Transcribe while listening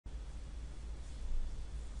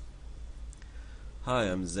Hi,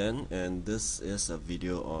 I'm Zen, and this is a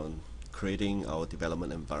video on creating our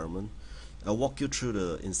development environment. I'll walk you through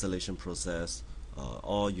the installation process,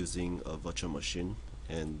 all using a virtual machine,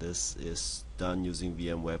 and this is done using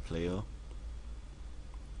VMware Player.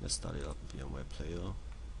 Let's start it up, VMware Player.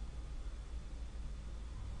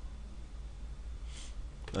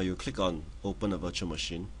 Now you click on Open a Virtual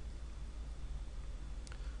Machine.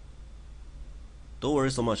 Don't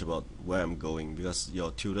worry so much about where I'm going, because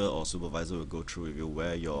your tutor or supervisor will go through with you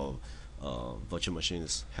where your virtual machine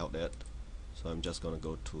is held at. So I'm just gonna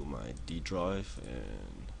go to my D drive,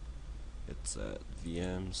 and it's at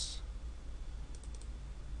VMs.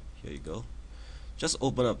 Here you go. Just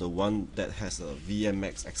open up the one that has a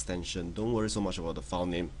VMX extension. Don't worry so much about the file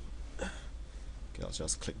name. Okay, I'll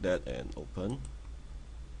just click that and open.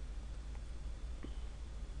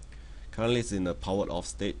 Currently it's in a powered off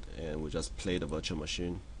state, and we'll just play the virtual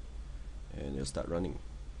machine and it'll start running.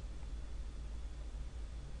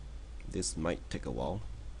 This might take a while,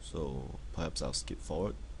 so perhaps I'll skip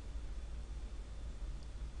forward.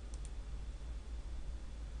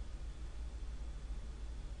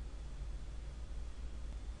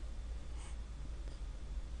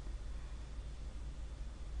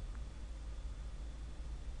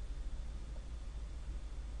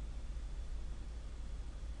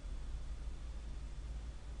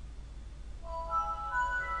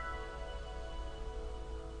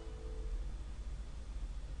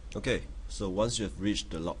 Okay, so once you have reached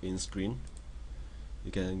the login screen,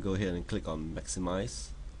 you can go ahead and click on maximize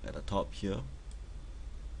at the top here.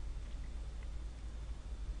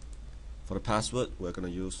 For the password, we're going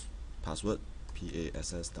to use password,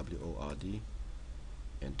 PASSWORD,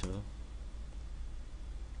 enter.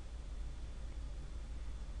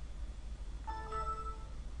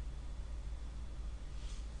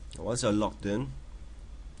 Once you're logged in,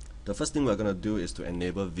 the first thing we're going to do is to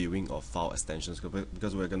enable viewing of file extensions,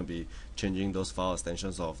 because we're going to be changing those file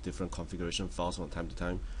extensions of different configuration files from time to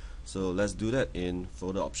time. So let's do that in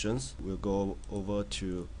folder options. We'll go over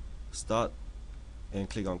to start and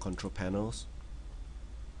click on control panels.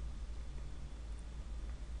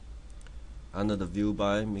 Under the view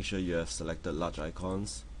by, make sure you have selected large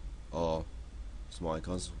icons or small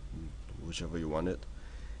icons, whichever you want it.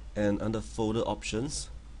 And under folder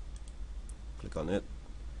options, click on it.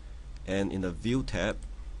 And in the view tab,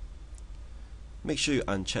 make sure you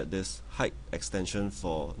uncheck this hide extension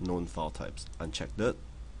for known file types. Uncheck that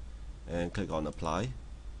and click on apply.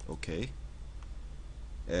 OK.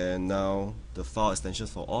 And now the file extensions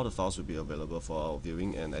for all the files will be available for our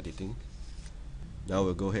viewing and editing. Now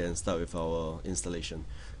we'll go ahead and start with our installation.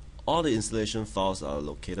 All the installation files are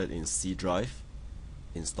located in C drive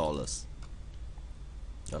installers.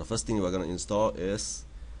 Now the first thing we're going to install is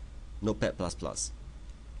Notepad++.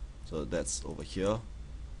 So that's over here,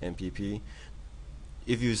 MPP.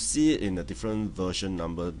 If you see it in a different version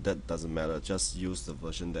number, that doesn't matter, just use the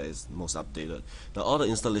version that is most updated. Now all the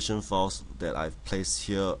installation files that I've placed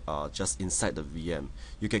here are just inside the VM.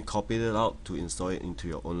 You can copy it out to install it into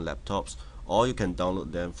your own laptops, or you can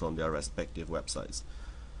download them from their respective websites.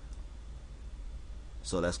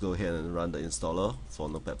 So let's go ahead and run the installer for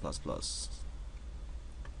Notepad++.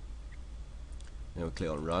 And we click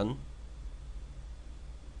on run.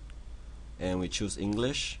 And we choose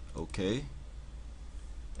English, OK,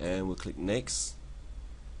 and we'll click next,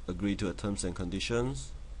 agree to the terms and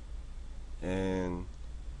conditions, and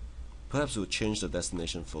perhaps we'll change the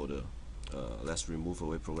destination folder. Let's remove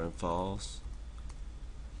away program files,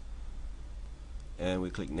 and we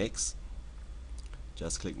click next.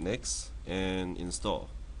 Just click next and install.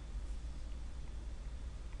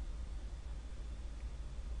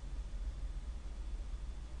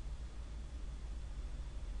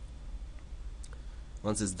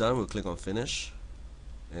 Once it's done, we'll click on finish,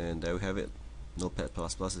 and there we have it. Notepad++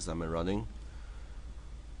 is up and running.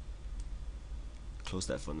 Close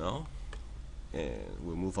that for now, and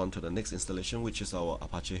we'll move on to the next installation, which is our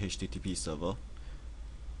Apache HTTP server.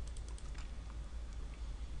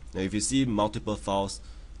 Now if you see multiple files,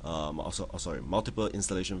 multiple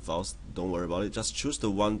installation files, don't worry about it. Just choose the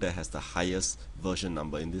one that has the highest version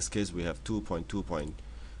number. In this case, we have 2.2.17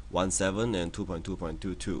 and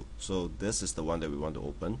 2.2.22. So this is the one that we want to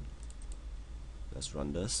open. Let's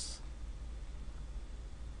run this.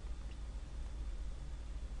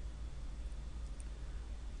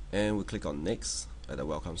 And we click on next at the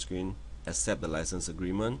welcome screen. Accept the license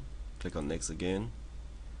agreement. Click on next again,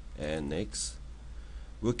 and next.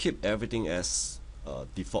 We'll keep everything as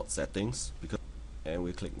default settings, and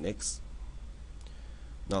we click next.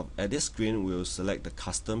 Now at this screen, we'll select the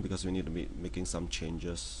custom because we need to be making some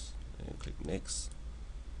changes, and click next.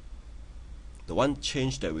 The one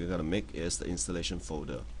change that we're going to make is the installation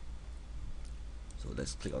folder. So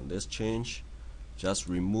let's click on this change. Just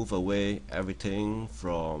remove away everything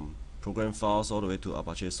from program files all the way to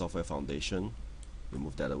Apache Software Foundation.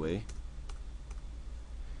 Remove that away.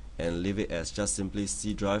 And leave it as just simply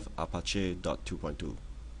C drive Apache.2.2.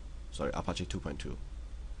 Sorry, Apache 2.2.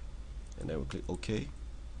 And then we'll click OK.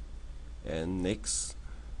 And next.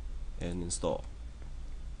 And install.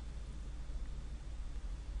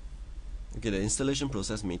 Okay, the installation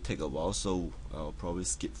process may take a while, so I'll probably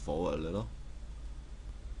skip forward a little.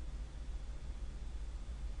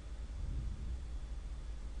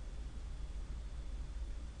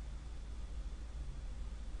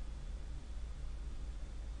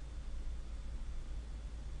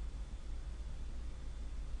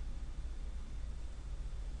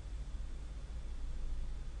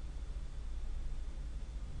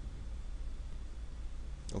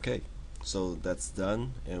 Okay, so that's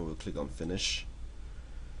done, and we'll click on finish.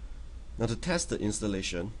 Now to test the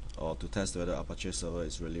installation, or to test whether Apache server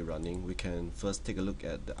is really running, we can first take a look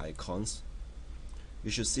at the icons.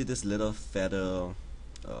 You should see this little feather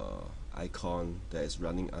icon that is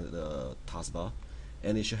running under the taskbar,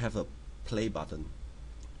 and it should have a play button.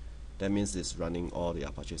 That means it's running all the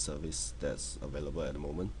Apache service that's available at the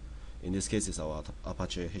moment. In this case, it's our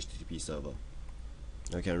Apache HTTP server.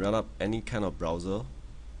 You can run up any kind of browser,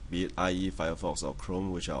 be it IE, Firefox or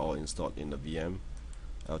Chrome, which are all installed in the VM.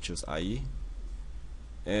 I'll choose IE,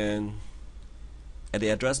 and at the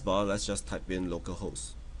address bar, let's just type in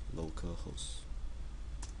localhost.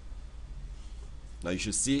 Now you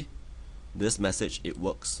should see this message, it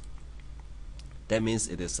works. That means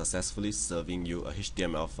it is successfully serving you a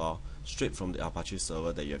HTML file straight from the Apache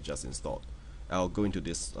server that you have just installed. I'll go into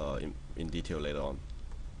this in detail later on.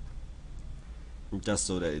 Just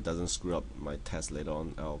so that it doesn't screw up my test later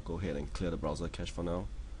on, I'll go ahead and clear the browser cache for now.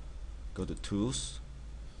 Go to Tools,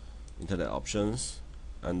 Internet Options,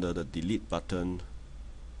 under the Delete button,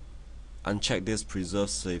 uncheck this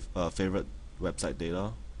Preserve Favorite Website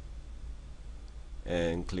Data,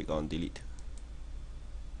 and click on Delete.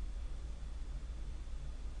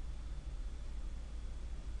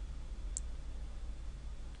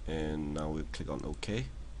 And now we'll click on OK,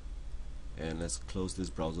 and let's close this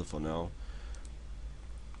browser for now.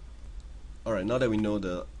 Alright, now that we know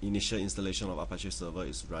the initial installation of Apache server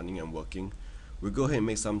is running and working, we'll go ahead and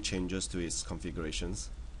make some changes to its configurations.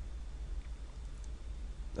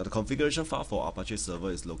 Now the configuration file for Apache server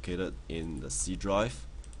is located in the C drive,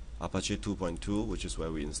 Apache 2.2, which is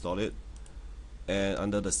where we installed it, and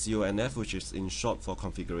under the CONF, which is in short for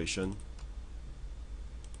configuration.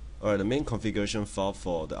 Alright, the main configuration file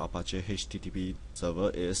for the Apache HTTP server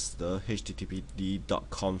is the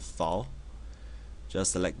httpd.conf file.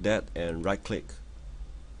 Just select that and right click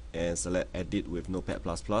and select edit with Notepad++,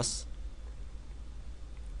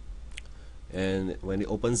 and when it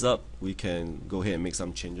opens up, we can go ahead and make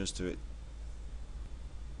some changes to it.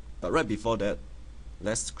 But right before that,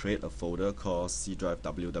 let's create a folder called C drive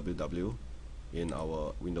www in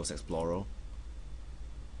our Windows Explorer.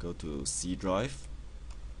 Go to C drive,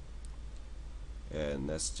 and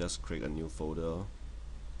let's just create a new folder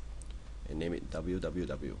and name it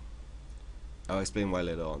www. I'll explain why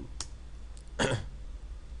later on.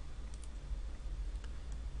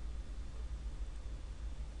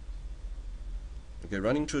 Okay,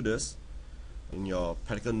 running through this, in your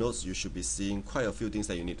practical notes you should be seeing quite a few things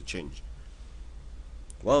that you need to change.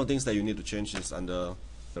 One of the things that you need to change is under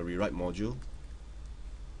the rewrite module.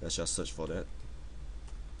 Let's just search for that.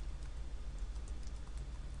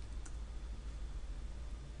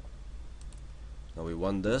 Now we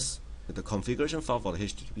want this. The configuration file for the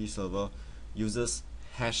HTTP server uses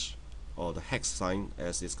hash or the hex sign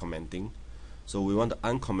as its commenting. So we want to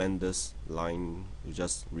uncomment this line. You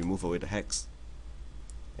just remove away the hex,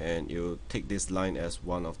 and you take this line as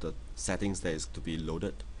one of the settings that is to be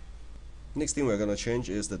loaded. Next thing we're going to change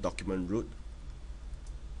is the document root.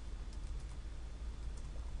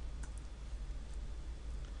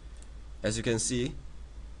 As you can see,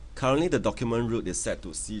 currently the document root is set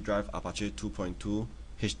to C drive Apache 2.2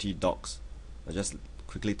 htdocs. I'll just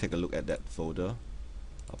quickly take a look at that folder,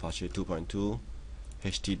 Apache 2.2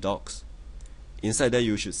 htdocs. Inside there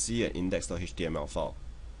you should see an index.html file.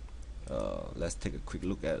 Let's take a quick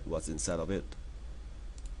look at what's inside of it.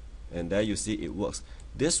 And there you see it works.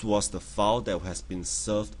 This was the file that has been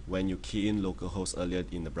served when you key in localhost earlier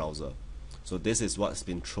in the browser. So this is what's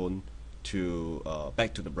been thrown to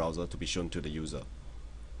back to the browser to be shown to the user.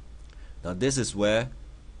 Now this is where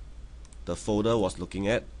the folder was looking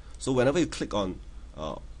at. So whenever you click on,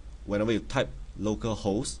 whenever you type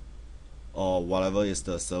localhost, or whatever is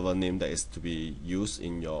the server name that is to be used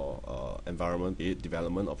in your environment, be it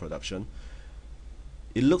development or production,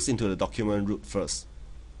 it looks into the document root first.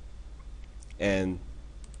 And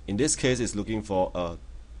in this case, it's looking for a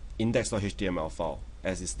index.html file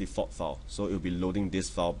as its default file. So it will be loading this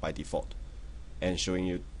file by default and showing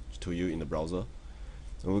it to you in the browser.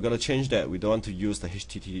 And we're going to change that. We don't want to use the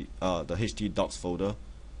htdocs folder.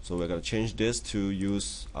 So we're going to change this to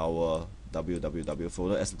use our www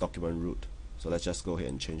folder as the document root. So let's just go ahead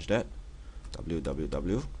and change that.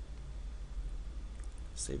 www.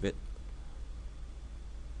 Save it.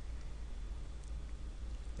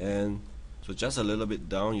 And so just a little bit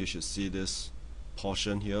down, you should see this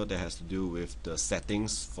portion here that has to do with the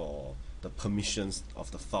settings for the permissions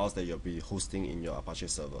of the files that you'll be hosting in your Apache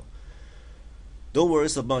server. Don't worry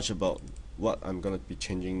so much about what I'm going to be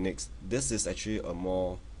changing next. This is actually a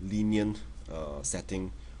more lenient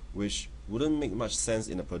setting, which wouldn't make much sense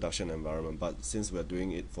in a production environment, but since we're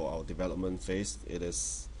doing it for our development phase, it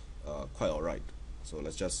is quite alright. So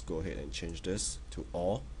let's just go ahead and change this to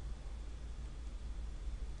all.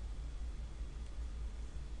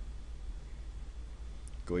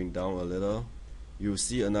 Going down a little, you'll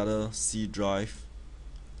see another C drive,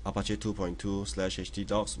 Apache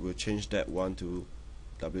 2.2/htdocs. We'll change that one to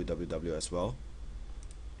www as well.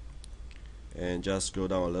 And just scroll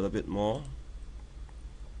down a little bit more.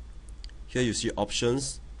 Here you see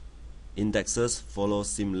options, indexes, follow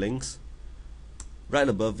symlinks. Right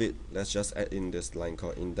above it, let's just add in this line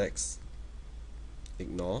called index,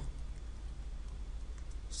 ignore,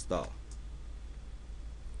 star.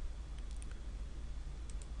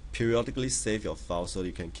 Periodically save your file so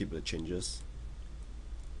you can keep the changes.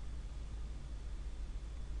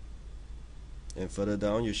 And further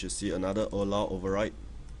down, you should see another allow override.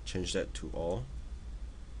 Change that to all.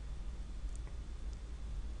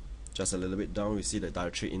 Just a little bit down, we see the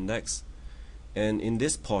directory index. And in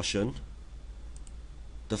this portion,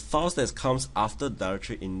 the files that comes after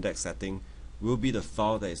directory index setting will be the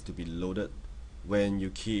file that is to be loaded when you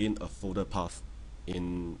key in a folder path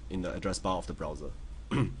in the address bar of the browser.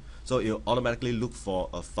 So it'll automatically look for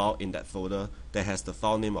a file in that folder that has the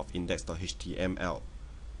file name of index.html.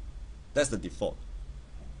 That's the default.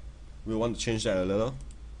 We want to change that a little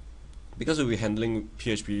because we'll be handling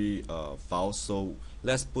PHP files, so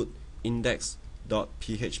let's put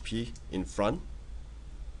index.php in front.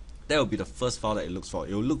 That will be the first file that it looks for.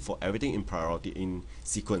 It will look for everything in priority in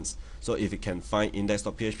sequence. So if it can find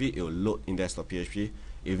index.php, it will load index.php.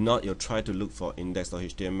 If not, you'll try to look for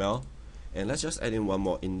index.html. And let's just add in one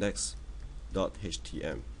more,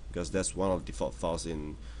 index.htm, because that's one of the default files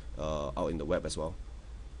in out in the web as well.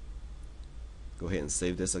 Go ahead and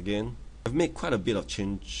save this again. I've made quite a bit of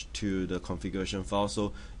change to the configuration file,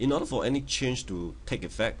 so in order for any change to take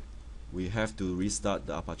effect, we have to restart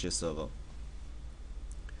the Apache server.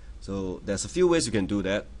 So there's a few ways you can do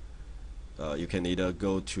that. You can either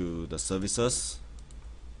go to the services,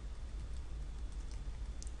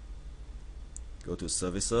 go to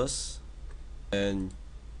services, and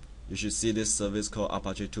you should see this service called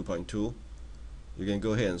Apache 2.2. You can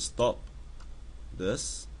go ahead and stop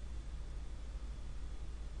this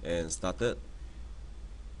and start it,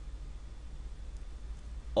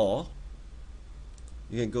 or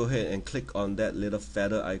you can go ahead and click on that little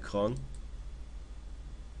feather icon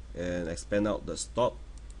and expand out the stop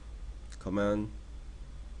command,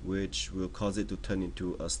 which will cause it to turn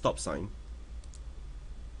into a stop sign,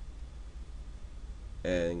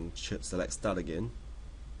 and select start again,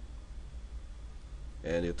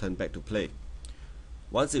 and it'll turn back to play.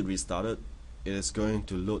 Once it restarted, it is going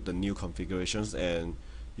to load the new configurations and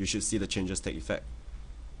you should see the changes take effect.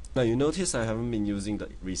 Now you notice I haven't been using the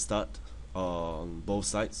restart on both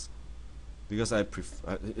sides because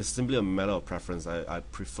it's simply a matter of preference. I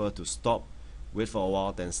prefer to stop, wait for a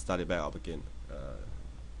while, then start it back up again.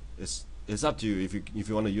 It's up to you. If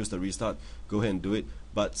you want to use the restart, go ahead and do it.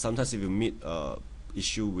 But sometimes if you meet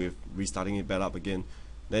issue with restarting it back up again,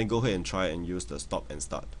 then go ahead and try and use the stop and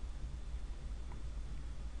start.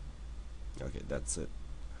 Okay, that's it.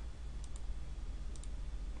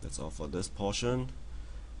 That's all for this portion.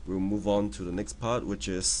 We'll move on to the next part, which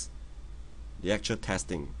is the actual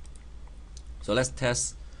testing. So let's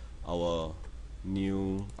test our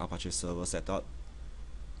new Apache server setup.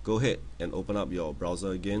 Go ahead and open up your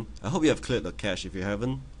browser again. I hope you have cleared the cache. If you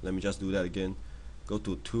haven't, let me just do that again. Go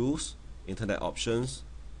to Tools, Internet Options,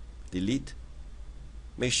 Delete.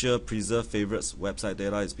 Make sure Preserve Favorites website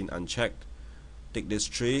data has been unchecked. Take this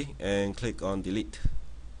tree and click on Delete.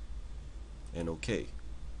 And OK.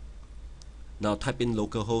 Now type in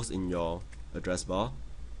localhost in your address bar.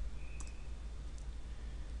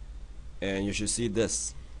 And you should see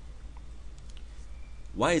this.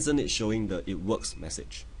 why isn't it showing the "it works"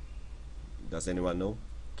 message? Does anyone know?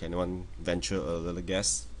 Can anyone venture a little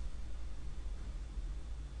guess?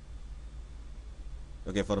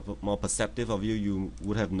 Okay, for the more perceptive of you, you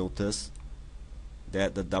would have noticed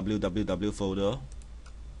that the www folder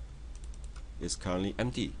is currently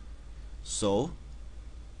empty. So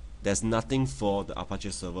there's nothing for the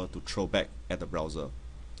Apache server to throw back at the browser.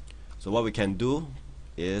 So what we can do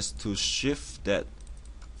is to shift that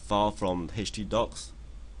file from htdocs,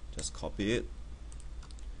 just copy it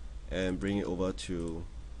and bring it over to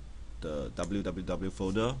the www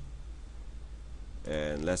folder,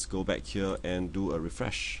 and let's go back here and do a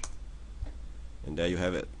refresh, and there you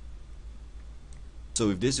have it. So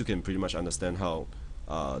with this you can pretty much understand how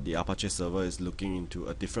the Apache server is looking into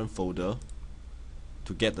a different folder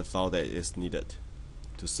to get the file that is needed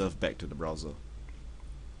to serve back to the browser.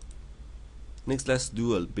 Next, let's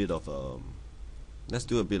do a bit of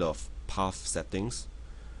path settings.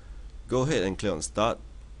 Go ahead and click on Start,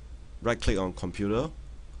 right click on Computer,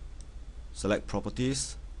 select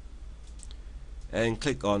Properties, and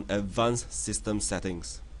click on Advanced System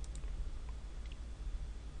Settings.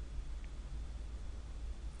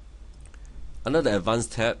 Under the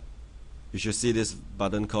Advanced tab, you should see this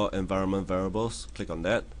button called Environment Variables. Click on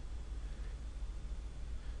that.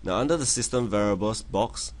 Now under the System Variables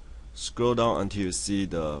box, scroll down until you see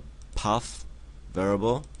the path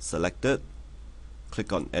variable selected.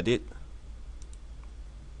 Click on Edit.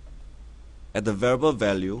 At the variable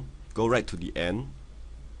value, go right to the end,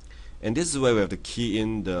 and this is where we have to key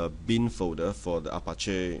in the bin folder for the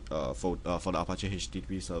Apache for the Apache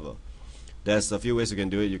HTTP server. There's a few ways you can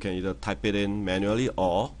do it. You can either type it in manually,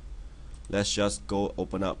 or let's just go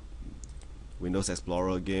open up Windows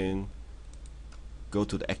Explorer again, go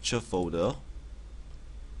to the actual folder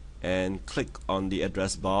and click on the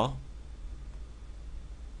address bar,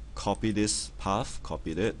 copy this path,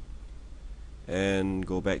 copied it, and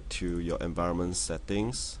go back to your environment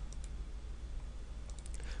settings.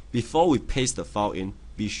 Before we paste the file in,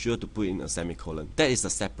 be sure to put in a semicolon. That is the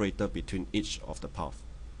separator between each of the path.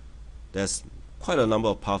 There's quite a number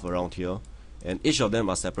of paths around here, and each of them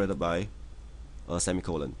are separated by a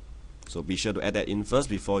semicolon. So be sure to add that in first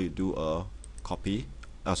before you do a copy.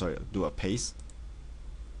 Do a paste.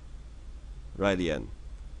 Right at the end,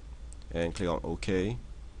 and click on OK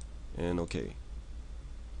and OK.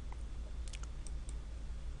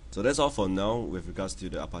 So that's all for now with regards to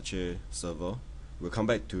the Apache server. We'll come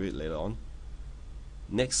back to it later on.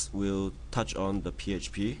 Next, we'll touch on the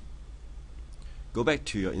PHP. Go back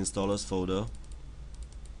to your installers folder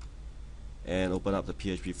and open up the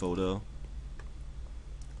PHP folder.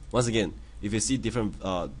 Once again, if you see different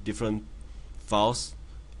files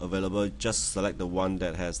available, just select the one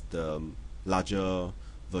that has the larger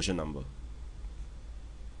version number.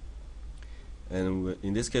 And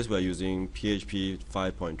in this case, we are using PHP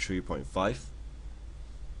 5.3.5.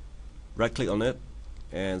 Right click on it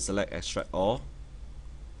and select Extract All.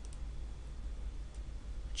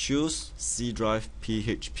 Choose C drive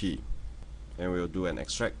PHP, and we'll do an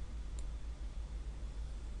extract.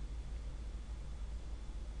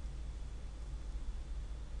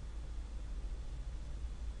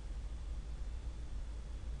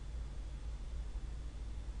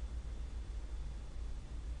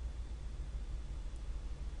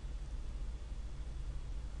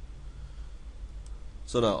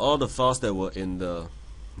 So now all the files that were in the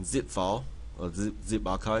zip file or zip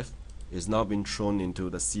archive is now been thrown into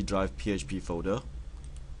the C drive PHP folder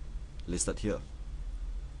listed here.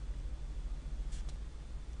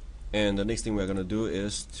 And the next thing we're going to do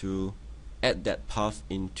is to add that path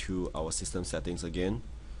into our system settings again.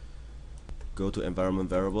 Go to Environment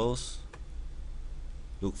Variables,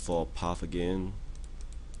 look for path again,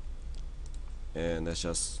 and let's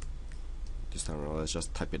just, this time around, let's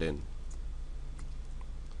just type it in.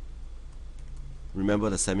 Remember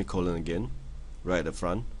the semicolon again, right at the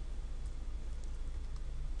front.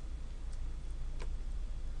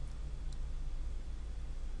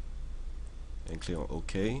 And click on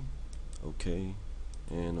OK, OK,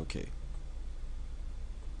 and OK.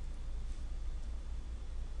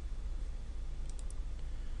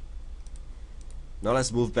 Now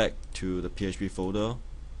let's move back to the PHP folder.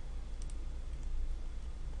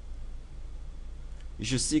 You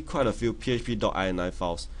should see quite a few php.ini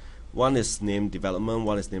files. One is named development,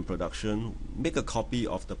 one is named production. Make a copy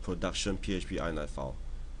of the production PHP.ini file.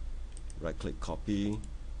 Right click, copy,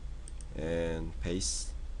 and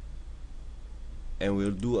paste. And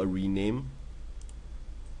we'll do a rename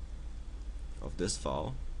of this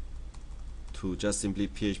file to just simply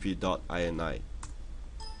php.ini.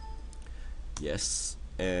 Yes,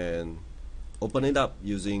 and open it up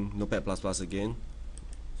using Notepad++ again.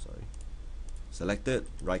 select it,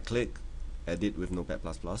 right click, edit with Notepad++.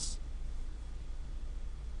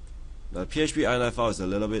 The PHP INI file is a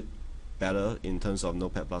little bit better in terms of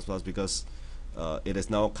Notepad++ because it is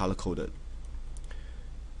now color coded,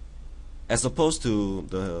 as opposed to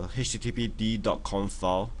the httpd.conf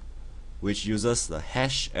file, which uses the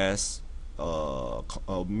hash as a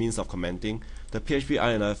means of commenting. The PHP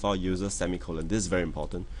INI file uses semicolon. This is very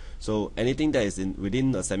important. So anything that is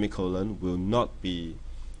within a semicolon will not be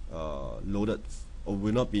loaded, or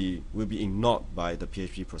will be ignored by the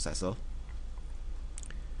PHP processor.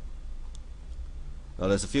 Now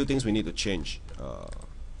there's a few things we need to change.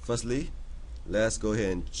 Firstly, let's go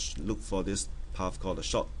ahead and look for this path called the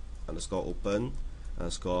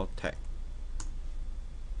short_open_tag.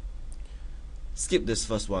 Skip this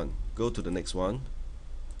first one, go to the next one.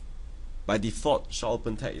 By default, short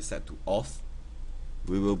open tag is set to off.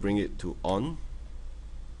 We will bring it to on,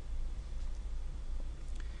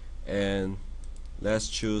 and let's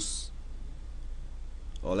choose,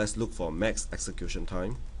 or let's look for max execution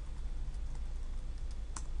time.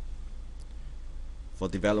 For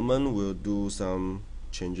development, we'll do some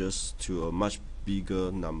changes to a much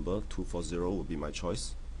bigger number. 240 would be my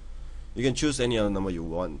choice. You can choose any other number you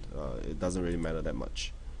want. It doesn't really matter that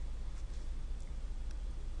much.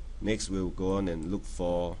 Next, we'll go on and look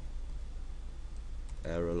for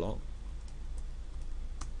error log.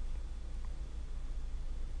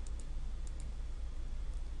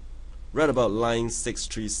 Right about line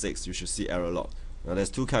 636, you should see error log. Now there's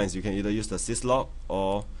two kinds. You can either use the syslog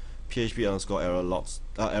or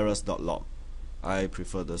php_errors.log. I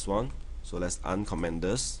prefer this one, so let's uncomment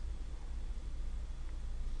this.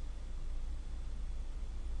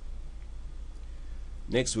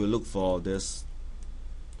 Next, we'll look for this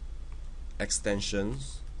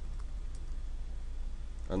extensions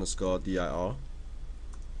 _dir.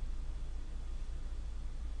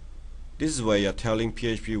 This is where you're telling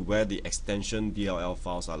PHP where the extension DLL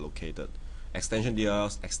files are located. Extension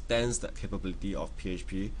DLL extends the capability of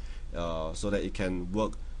PHP so that it can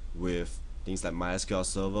work with things like MySQL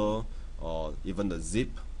server, or even the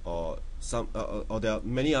zip, or some or there are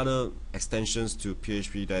many other extensions to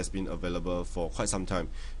PHP that has been available for quite some time.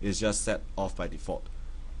 It's just set off by default.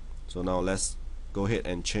 So now let's go ahead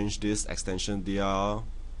and change this extension dir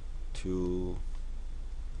to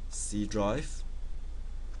C drive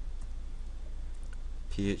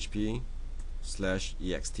php/ext.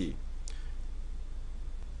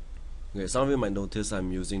 Okay, some of you might notice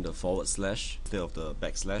I'm using the / instead of the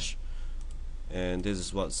 \, and this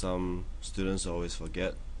is what some students always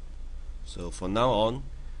forget. So from now on,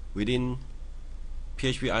 within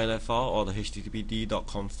PHP INI file or the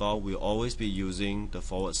httpd.conf file, we'll always be using the /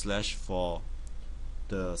 for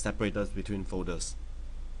the separators between folders.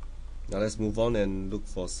 Now let's move on and look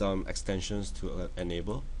for some extensions to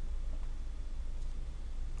enable.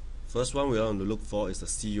 First one we want to look for is the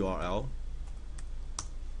curl.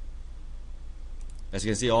 As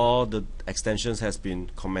you can see, all the extensions has been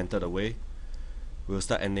commented away. We'll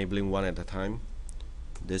start enabling one at a time.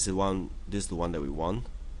 This is the one that we want,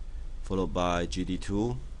 followed by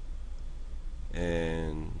GD2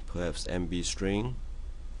 and perhaps MB string.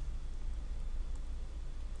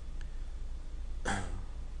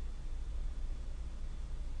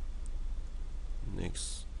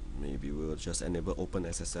 Next, maybe we'll just enable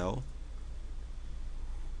OpenSSL.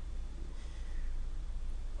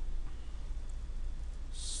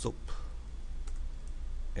 SOAP,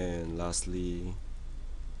 and lastly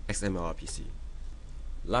XMLRPC.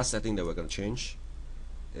 Last setting that we're going to change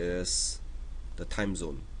is the time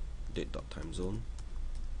zone, date.timezone.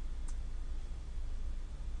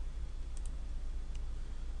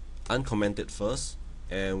 Uncomment it first,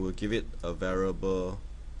 and we'll give it a variable,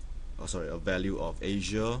 a value of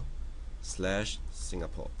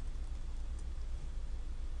Asia/Singapore.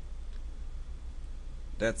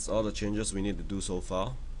 That's all the changes we need to do so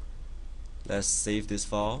far. Let's save this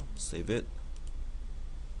file, save it,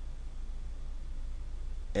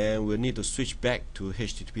 and we'll need to switch back to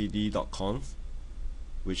httpd.conf,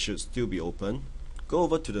 which should still be open. Go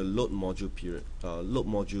over to the load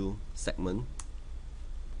module segment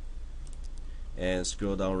and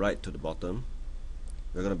scroll down right to the bottom.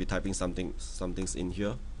 We're going to be typing some things in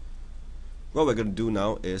here. What we're going to do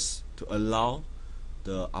now is to allow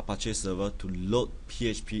the Apache server to load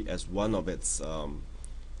PHP as one of its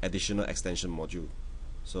additional extension module.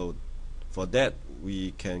 So for that,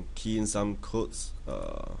 we can key in some codes.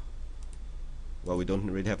 Well, we don't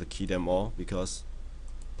really have to key them all because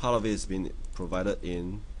part of it has been provided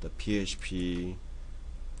in the PHP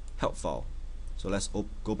help file. So let's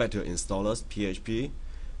go back to installers, PHP.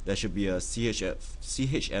 There should be a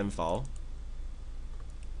CHM file.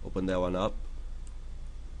 Open that one up.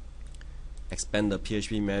 expand the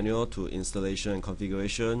PHP manual to installation and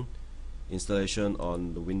configuration, installation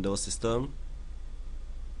on the Windows system,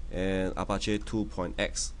 and Apache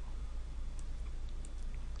 2.x.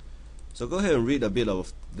 So go ahead and read a bit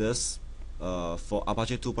of this. For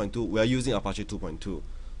Apache 2.2, we are using Apache 2.2.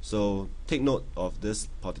 So take note of this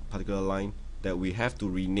particular line, that we have to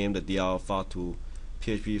rename the DLL file to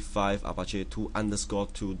php5 apache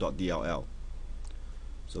 2_2.dll.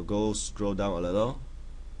 So go scroll down a little,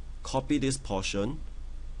 copy this portion,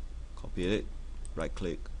 copy it, right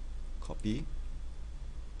click, copy,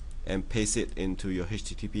 and paste it into your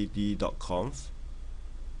httpd.conf.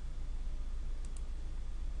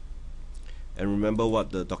 And remember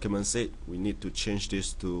what the document said, we need to change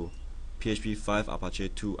this to php5 apache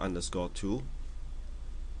 2_2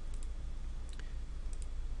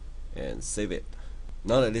 and save it.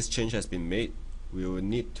 Now that this change has been made, we will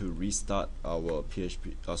need to restart our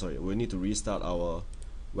we need to restart our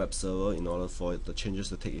web server in order for the changes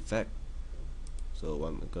to take effect. So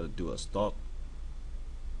I'm going to do a stop,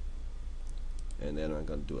 and then I'm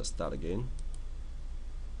going to do a start again.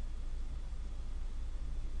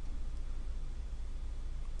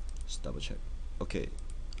 Just double check. Okay,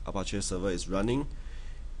 Apache server is running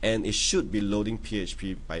and it should be loading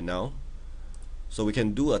PHP by now. So we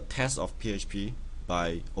can do a test of PHP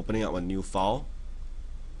by opening up a new file.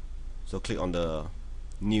 So click on the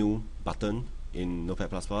new button in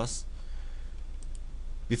Notepad++.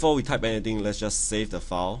 Before we type anything, let's just save the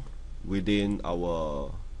file within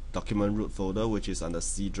our document root folder, which is under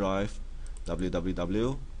C drive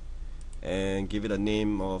www, and give it a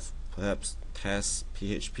name of perhaps test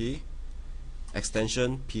PHP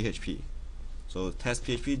extension PHP. So test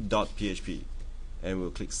PHP.php, and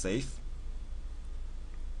we'll click save.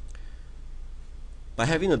 By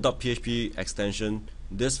having a .php extension,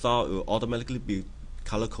 this file will automatically be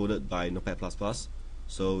color coded by Notepad++.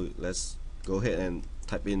 So let's go ahead and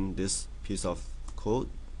type in this piece of code.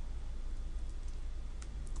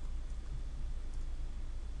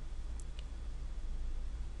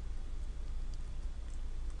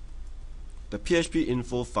 The PHP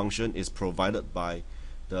info function is provided by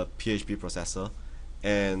the PHP processor,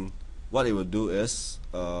 and what it will do is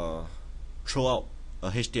throw out a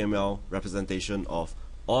HTML representation of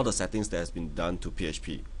all the settings that has been done to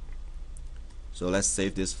PHP. So let's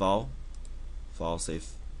save this file, file save,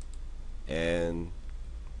 and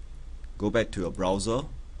go back to your browser.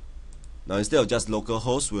 Now instead of just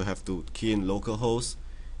localhost, we'll have to key in localhost,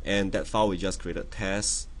 and that file we just created,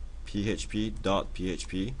 test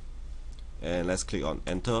php.php, and let's click on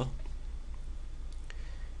enter.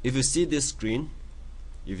 If you see this screen,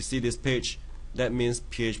 if you see this page, that means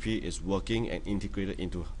PHP is working and integrated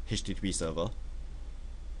into HTTP server.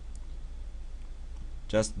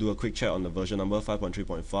 Just do a quick check on the version number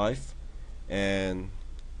 5.3.5, and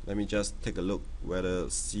let me just take a look whether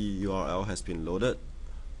CURL has been loaded.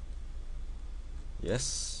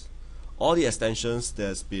 Yes, all the extensions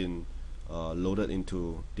that's been loaded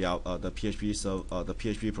into the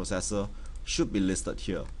PHP processor should be listed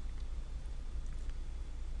here.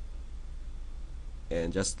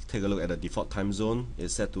 And just take a look at the default time zone.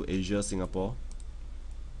 It's set to Asia, Singapore.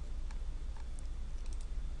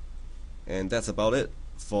 And that's about it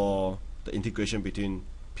for the integration between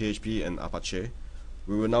PHP and Apache.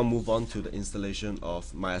 We will now move on to the installation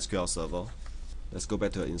of MySQL server. Let's go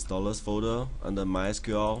back to the installers folder. Under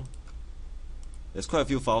MySQL, there's quite a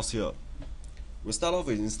few files here. We'll start off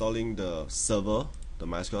with installing the server, the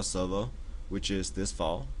MySQL server, which is this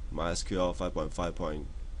file, MySQL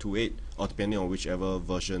 5.5.28, or depending on whichever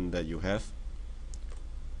version that you have.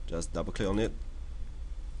 Just double click on it,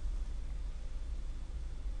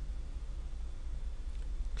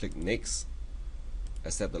 click next,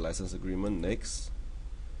 accept the license agreement, next,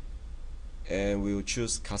 and we will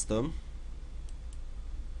choose custom,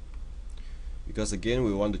 because again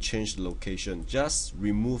we want to change the location. Just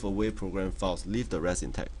remove away program files, leave the rest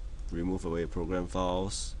intact. Remove away program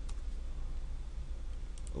files,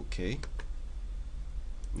 okay,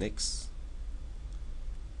 next,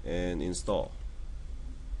 and install.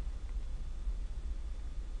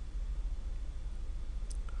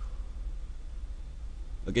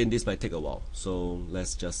 Again, this might take a while, so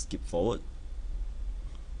let's just skip forward.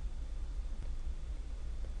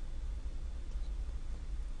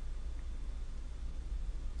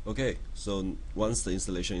 Okay, so once the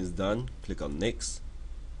installation is done, click on next,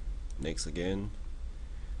 next again.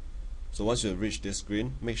 So once you have reached this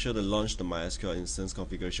screen, make sure to launch the MySQL instance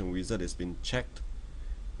configuration wizard has been checked,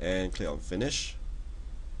 and click on finish.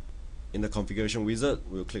 In the configuration wizard,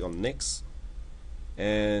 we'll click on next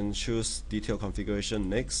and choose detailed configuration,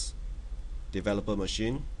 next, developer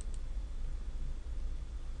machine,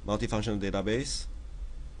 multifunctional database,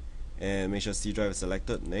 and make sure C drive is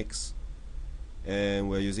selected. Next, and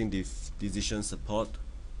we're using the decision support.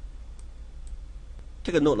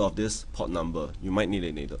 Take a note of this port number, you might need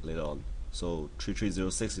it later on. So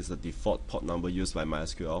 3306 is the default port number used by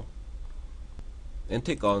MySQL. And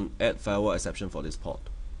click on add firewall exception for this port.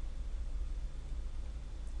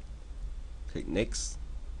 Click next.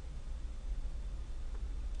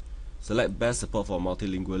 Select best support for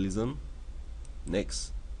multilingualism.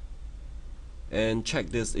 Next. And check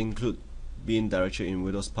this include bin directory in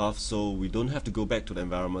Windows path, so we don't have to go back to the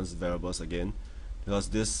environment's variables again, because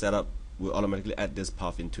this setup will automatically add this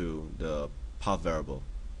path into the path variable.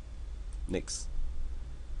 Next.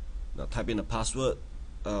 Now type in a password.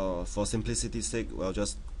 For simplicity's sake, we'll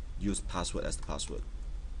just use password as the password.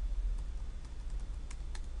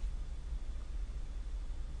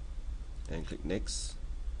 And click next.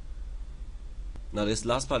 Now this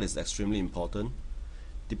last part is extremely important.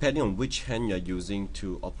 Depending on which hand you're using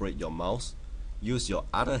to operate your mouse, use your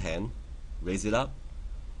other hand, raise it up,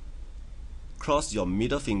 cross your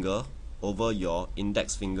middle finger over your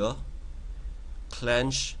index finger,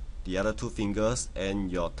 clench the other two fingers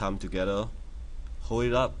and your thumb together, hold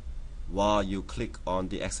it up while you click on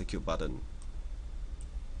the execute button.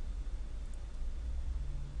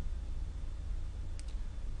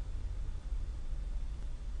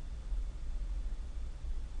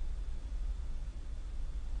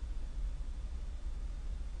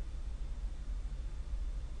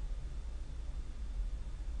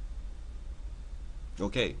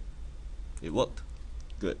 Okay, it worked.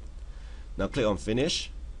 Good. Now click on finish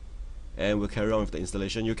and we'll carry on with the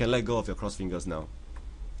installation. You can let go of your cross fingers now.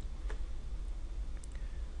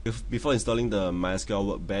 Before installing the MySQL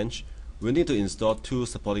Workbench, we need to install two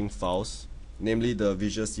supporting files, namely the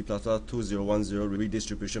Visual C++ 2010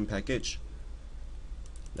 redistribution package.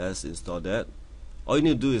 Let's install that. All you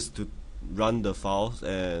need to do is to run the files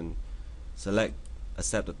and select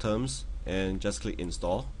accept the terms and just click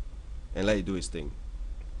install and let it do its thing.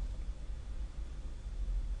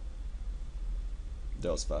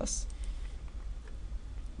 That was fast.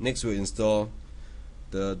 Next we'll install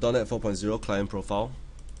the .NET 4.0 client profile.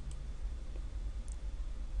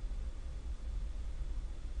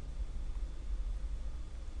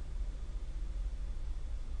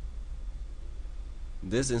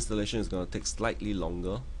 This installation is going to take slightly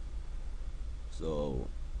longer, so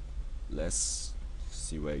let's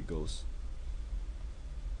see where it goes.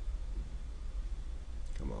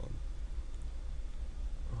 Come on.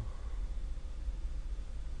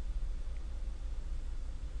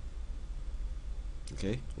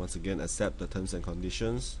 Okay, once again accept the terms and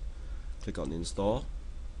conditions, click on install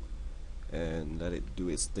and let it do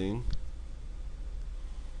its thing.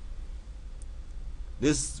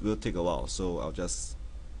 This will take a while, so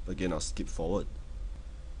I'll skip forward.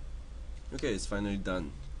 Okay, it's finally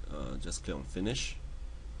done. Just click on finish.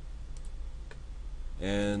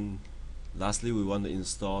 And lastly, we want to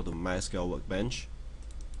install the MySQL Workbench.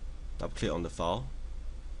 Double click on the file.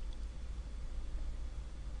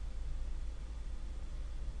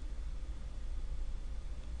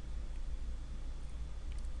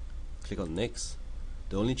 Click on next.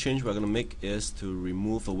 The only change we're going to make is to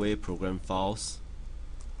remove away program files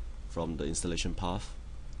from the installation path.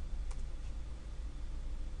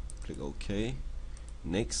 Click OK.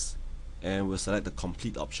 Next, and we'll select the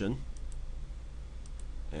complete option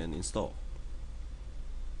and install.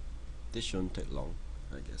 This shouldn't take long,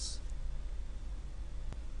 I guess.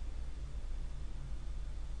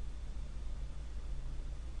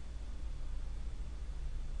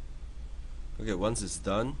 Okay, once it's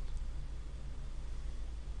done,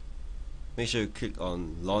 make sure you click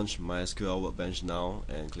on Launch MySQL Workbench now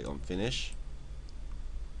and click on Finish.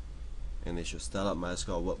 And it should start up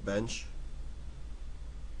MySQL Workbench.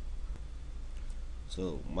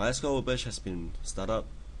 So MySQL Workbench has been started up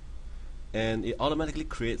and it automatically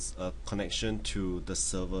creates a connection to the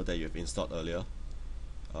server that you've installed earlier.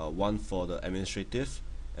 One for the administrative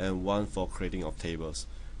and one for creating of tables.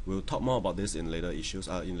 We'll talk more about this in later issues,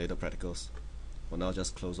 in later practicals. For now,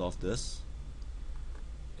 just close off this.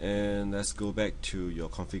 And let's go back to your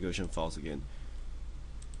configuration files again.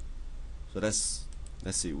 So let's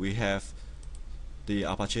see, we have the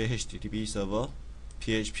Apache HTTP server,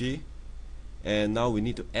 PHP, and now we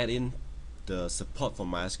need to add in the support for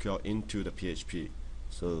MySQL into the PHP.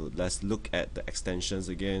 So let's look at the extensions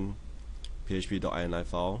again. php.ini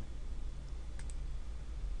file.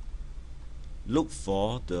 Look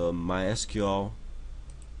for the MySQL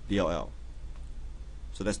DLL.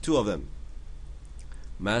 So there's two of them.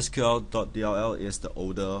 MySQL.dll is the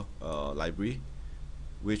older library,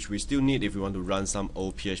 which we still need if we want to run some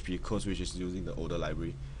old PHP codes which is using the older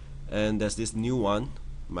library. And there's this new one,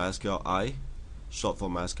 MySQL I, short for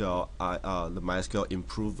MySQL I, the MySQL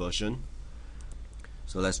improved version.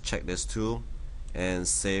 So let's check this too and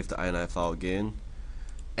save the ini file again.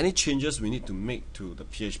 Any changes we need to make to the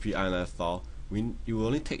PHP ini file, it will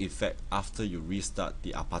only take effect after you restart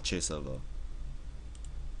the Apache server.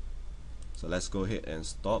 So let's go ahead and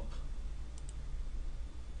stop.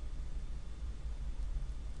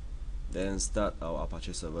 Then start our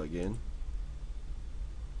Apache server again.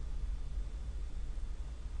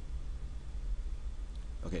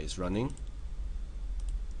 Okay, it's running.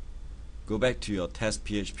 Go back to your test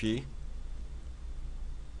PHP.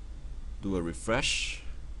 Do a refresh.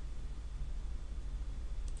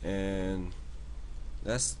 And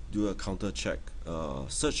let's do a counter check.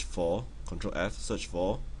 Search for, Control F, search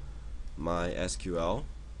for MySQL.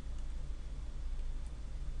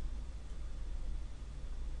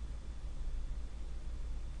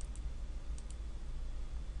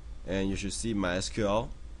 And you should see MySQL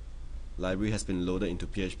library has been loaded into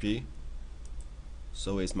PHP.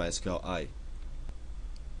 So is MySQL I.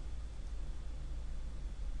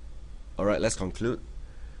 Alright, let's conclude.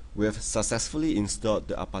 We have successfully installed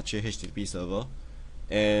the Apache HTTP server,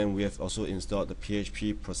 and we have also installed the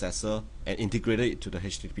PHP processor and integrated it to the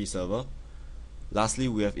HTTP server. Lastly,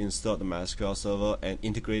 we have installed the MySQL server and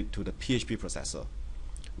integrated it to the PHP processor.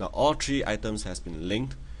 Now all three items has been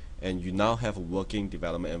linked, and you now have a working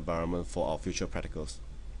development environment for our future practicals.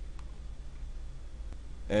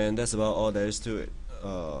 And that's about all there is to it.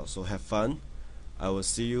 So have fun. I will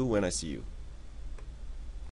see you when I see you.